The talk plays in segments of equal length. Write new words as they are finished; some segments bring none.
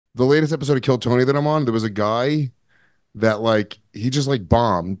the latest episode of Kill Tony that I'm on, there was a guy that like he just like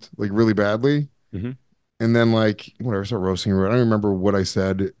bombed like really badly. Hmm. And then like whatever, I started roasting him. I don't remember what I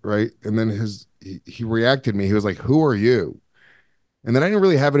said, right? And then he reacted to me. He was like, "Who are you?" And then I didn't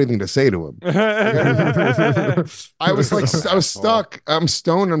really have anything to say to him. Like, I was like, I was stuck. I'm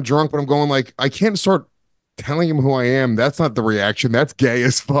stoned. I'm drunk, but I'm going like, I can't start telling him who I am. That's not the reaction. That's gay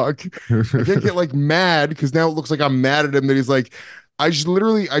as fuck. I can't get like mad because now it looks like I'm mad at him that he's like, I just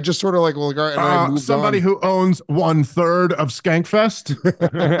sort of like, well, like, all right, and I moved somebody on. who owns 1/3 of Skankfest.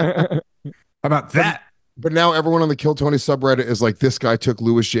 How about that? But now everyone on the Kill Tony subreddit is like, this guy took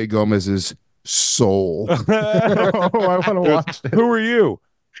Louis J. Gomez's soul. Oh, I want to watch it. Who are you?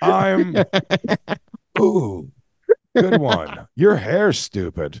 I'm. Ooh, good one. Your hair's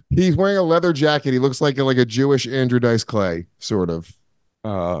stupid. He's wearing a leather jacket. He looks like a Jewish Andrew Dice Clay, sort of.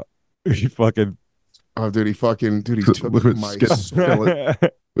 You fucking. Oh, dude, he took my soul.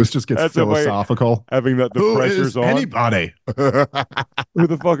 Let's just get That's philosophical. Having the Who pressure's is on. anybody? Who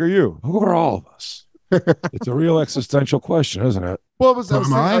the fuck are you? Who are all of us? It's a real existential question, isn't it? Well, Who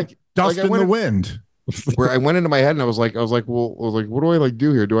am I? like, Dust like in the wind. where I went into my head and I was like, what do I like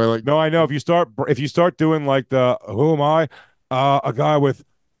do here? Do I like? No, I know. If you start doing like the who am I? A guy with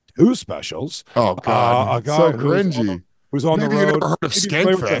two specials. Oh God, a guy so cringy. Who's on Maybe the road. you never heard of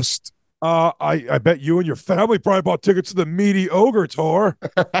Skankfest. I bet you and your family probably bought tickets to the Meaty Ogre tour.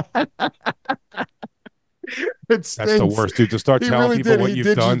 That's the worst, dude. To start telling people what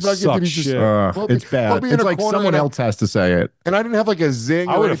you've done sucks shit. It's bad. It's like someone else has to say it. And I didn't have like a zing.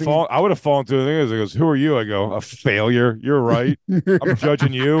 I would have fallen through the thing. He goes, "Who are you?" I go, "A failure." You're right. I'm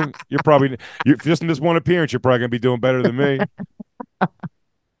judging you. You're just in this one appearance. You're probably gonna be doing better than me.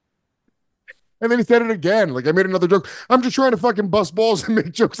 And then he said it again. Like I made another joke. I'm just trying to fucking bust balls and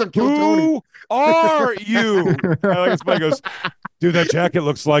make jokes on Kill Tony. Who are you? I like this guy goes, "Dude, that jacket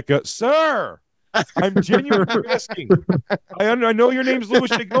looks like a sir." I'm genuinely asking. I know your name's Louis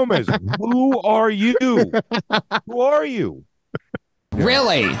J. Gomez. Who are you? Who are you?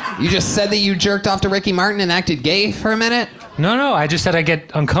 Really? You just said that you jerked off to Ricky Martin and acted gay for a minute? No. I just said I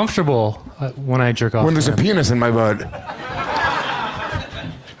get uncomfortable when I jerk off. When there's a penis in my butt.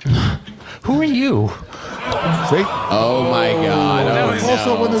 Who are you? See? Oh my God. Oh, no.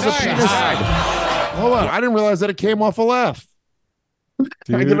 Also, when there's a penis. Hold on. I didn't realize that it came off a laugh.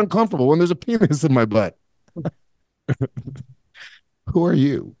 Dude. I get uncomfortable when there's a penis in my butt. Who are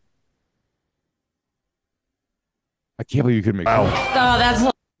you? I can't believe you could make. Oh, that's.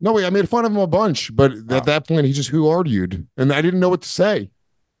 No, wait, I made fun of him a bunch, but at that point, he just who-argued, and I didn't know what to say.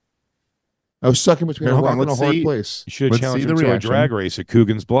 I was stuck in between a rock and a hard place. You should have challenged him to a drag race at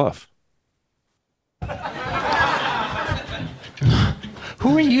Coogan's Bluff.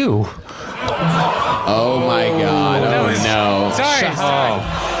 Who are you? Oh my God. Oh no. Sorry.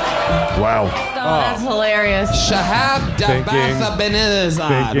 Wow. Oh, that's hilarious. Shahab Dabatha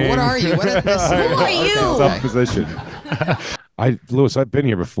Benazad. What are you? What is this? Who are you? Tough position. Louis, I've been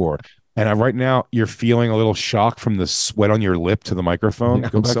here before. And right now, you're feeling a little shock from the sweat on your lip to the microphone. Yeah,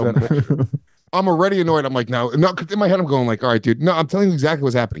 Go back to that. I'm already annoyed. I'm like, no, in my head, I'm going like, all right, dude. No, I'm telling you exactly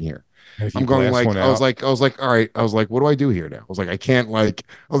what's happening here. I'm going like, I was like, all right. I was like, what do I do here now? I was like, I can't like,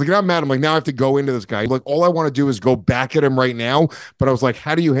 I was like, I'm mad. I'm like, now I have to go into this guy. Like, all I want to do is go back at him right now. But I was like,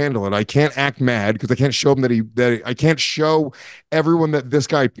 how do you handle it? I can't act mad because I can't show him that I can't show everyone that this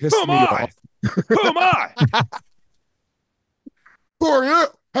guy pissed me off. Who am I? Who are you?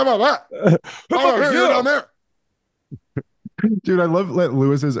 How about that? Who are you down there? Dude, I love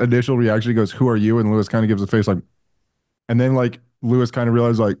Lewis's initial reaction. He goes, "Who are you?" And Lewis kind of gives a face like, and then like Lewis kind of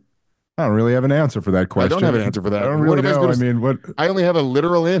realized like, I don't really have an answer for that question. I don't have an answer for that. I don't really know. I mean, what? I only have a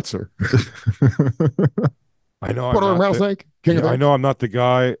literal answer. I know. I know. I'm not the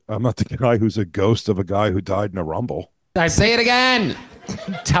guy. I'm not the guy who's a ghost of a guy who died in a rumble. Say it again.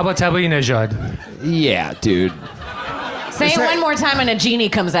 Nejad. Yeah, dude. Say it one more time and a genie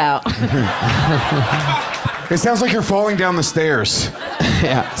comes out. It sounds like you're falling down the stairs.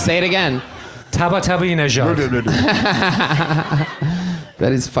 Yeah, say it again. Nejad.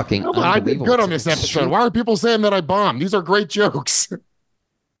 That is fucking unbelievable. I did good on this episode. Why are people saying that I bombed? These are great jokes.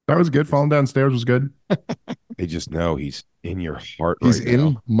 That was good. Falling downstairs was good. They just know he's in your heart. He's right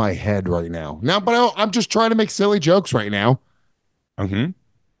in now. my head right now. But I'm just trying to make silly jokes right now. Mm-hmm.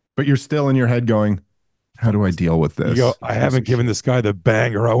 But you're still in your head going, how do I deal with this? You go, I haven't given this guy the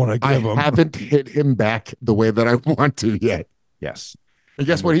banger I want to give him. I haven't hit him back the way that I want to yet. Yes. And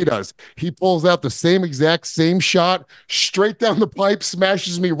guess what he does? He pulls out the same shot, straight down the pipe,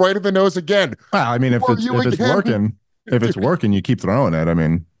 smashes me right in the nose again. Well, I mean, if it's working, you keep throwing it. I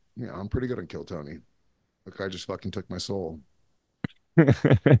mean, yeah, I'm pretty good on Kill Tony. The guy just fucking took my soul.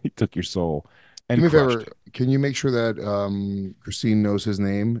 He took your soul Do and me a crushed favor. it. Can you make sure that Christine knows his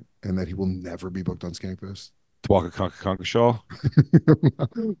name and that he will never be booked on Skankfest? Twaka Conka Conka Shaw.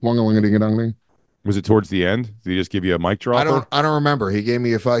 Wonga wonga ding dong ding. Was it towards the end? Did he just give you a mic dropper? I don't remember. He gave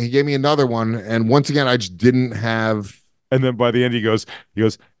me he gave me another one, and once again, I just didn't have. And then by the end, he goes,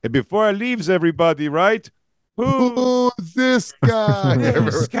 and before I leaves everybody, right? Who's this guy?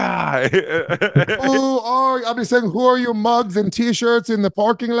 This guy? I'll be saying, who are you mugs and t-shirts in the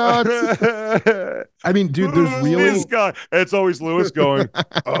parking lot? I mean, dude, there's Who's really this guy? It's always Lewis going,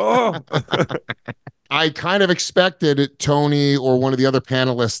 oh. I kind of expected Tony or one of the other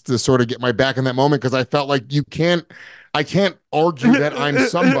panelists to sort of get my back in that moment because I felt like I can't argue that I'm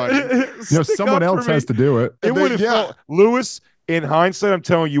somebody. Someone else has to do it. It would have felt Lewis. In hindsight, I'm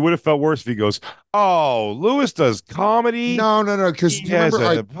telling you, would have felt worse if he goes, "Oh, Lewis does comedy." No. Because he has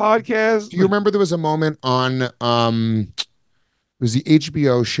a podcast. Do you remember there was a moment on it was the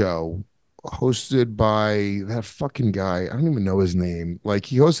HBO show hosted by that fucking guy. I don't even know his name. Like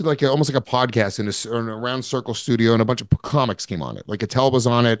he hosted like almost like a podcast in an around Circle Studio, and a bunch of comics came on it. Like Attell was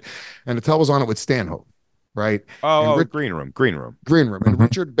on it, and Attell was on it with Stanhope, right? Green Room. And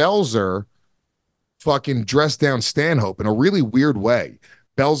Richard Belzer fucking dressed down Stanhope in a really weird way.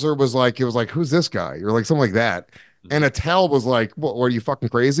 Belzer was like, who's this guy? Or like something like that. And Attell was like, what are you fucking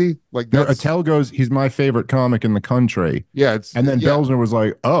crazy? Like no, Attell goes, he's my favorite comic in the country. Yeah. And then Belzer was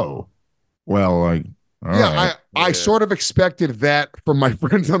like, oh, well, like, right. I sort of expected that from my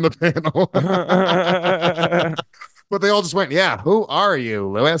friends on the panel. But they all just went, yeah, who are you,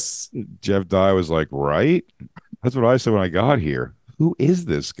 Lewis? Jeff Dye was like, right? That's what I said when I got here. Who is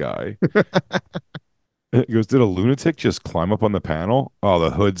this guy? He goes, did a lunatic just climb up on the panel? Oh, the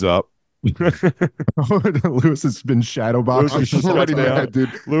hood's up. Lewis has been shadow boxed.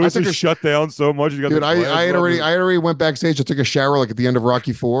 Lewis is shut down so much. Dude, I already went backstage. I took a shower like at the end of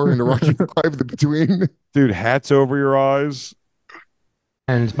Rocky 4 into Rocky 5 the between. Dude, hats over your eyes.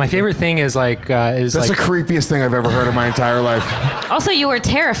 And my favorite thing is that's the creepiest thing I've ever heard in my entire life. Also, you were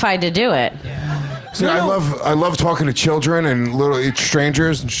terrified to do it. See, I love talking to children and little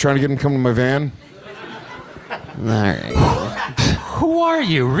strangers and just trying to get them to come to my van. All right. Who are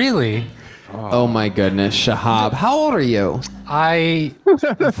you, really? Oh my goodness, Shahab. How old are you? I. By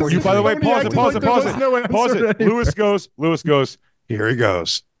the way, pause it. Lewis goes. Here he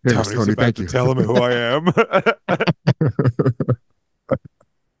goes. Tony's about to tell him who I am.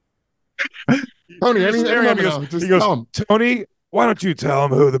 Tony, he goes, Tony, why don't you tell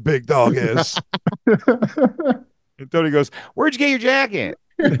him who the big dog is? And Tony goes, where'd you get your jacket?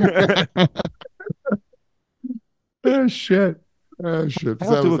 Oh, shit. I don't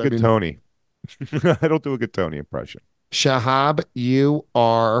do a good Tony. I don't do a good Tony impression. Shahab, you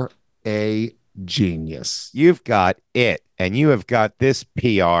are a genius. You've got it, and you have got this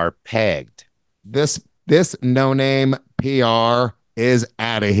PR pegged. This no-name PR is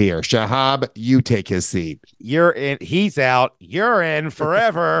out of here. Shahab, you take his seat. You're in. He's out. You're in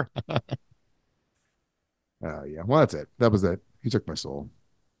forever. Oh, yeah. Well, that's it. That was it. He took my soul.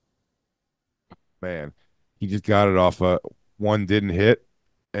 Man, he just got it off. One didn't hit,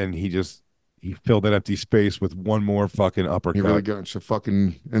 and he filled that empty space with one more fucking uppercut. He really got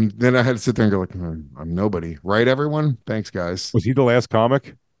and then I had to sit there and go like, I'm nobody. Right, everyone? Thanks, guys. Was he the last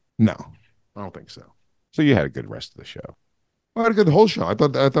comic? No, I don't think so. So you had a good rest of the show. I had a good whole show. I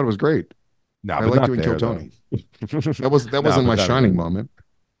thought it was great. No, I like doing Kill Tony. That wasn't my shining moment.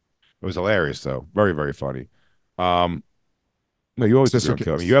 It was hilarious though. Very, very funny. No, you always do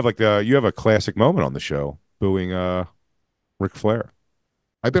Kill Tony. You have a classic moment on the show, booing Ric Flair.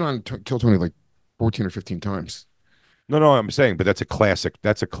 I've been on Kill Tony like 14 or 15 times. No, I'm saying, but that's a classic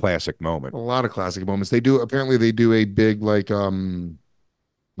moment. A lot of classic moments. Apparently they do a big like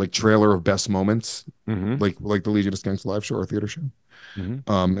trailer of best moments, like the Legion of Skanks live show or theater show.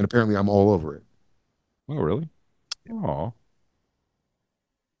 And apparently I'm all over it. Oh, really? Oh.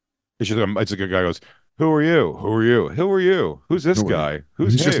 It's a good guy goes, Who are you? Who are you? Who are you? Who's this guy?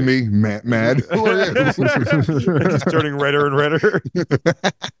 Who's just me, mad. Who are you? Just turning redder and redder.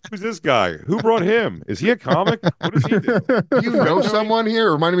 Who's this guy? Who brought him? Is he a comic? What does he do? Do you know someone here?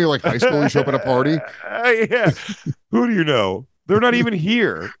 It reminded me of like high school. You show up at a party. Yeah. Who do you know? They're not even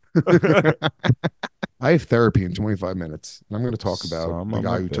here. I have therapy in 25 minutes. And I'm going to talk about the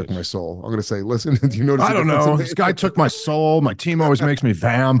guy who took my soul. I'm going to say, listen, do you notice? I don't know. This guy took my soul. My team always makes me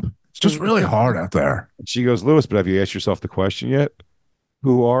vamp. It's just really hard out there. She goes, Lewis, but have you asked yourself the question yet?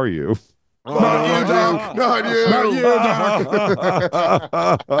 Who are you? Oh, not you, Doc. Not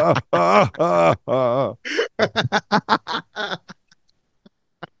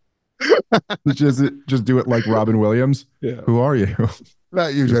you. Just do it like Robin Williams. Yeah. Who are you?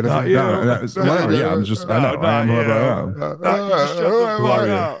 Not you, Jennifer. Not you. No, whatever. Yeah, I'm just. I know. I am whoever I am. Not you. Shut the fuck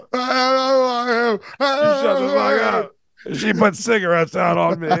up. You shut the fuck up. She put cigarettes out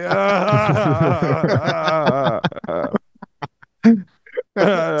on me.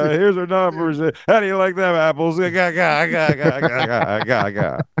 Here's her numbers. How do you like them apples?